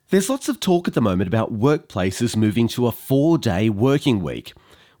There's lots of talk at the moment about workplaces moving to a 4-day working week.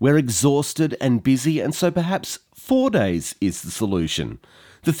 We're exhausted and busy, and so perhaps 4 days is the solution.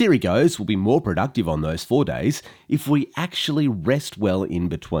 The theory goes we'll be more productive on those 4 days if we actually rest well in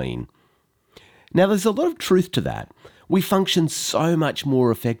between. Now, there's a lot of truth to that. We function so much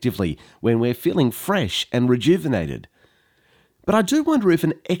more effectively when we're feeling fresh and rejuvenated. But I do wonder if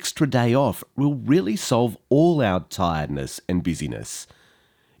an extra day off will really solve all our tiredness and busyness.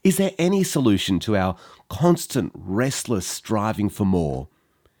 Is there any solution to our constant, restless striving for more?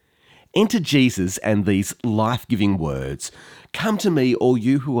 Enter Jesus and these life-giving words, "Come to me, all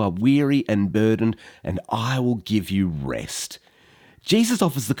you who are weary and burdened, and I will give you rest." Jesus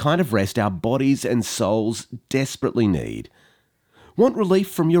offers the kind of rest our bodies and souls desperately need. Want relief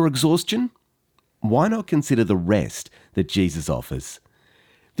from your exhaustion? Why not consider the rest that Jesus offers?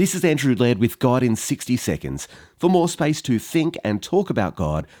 This is Andrew Laird with God in 60 Seconds. For more space to think and talk about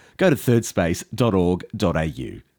God, go to thirdspace.org.au.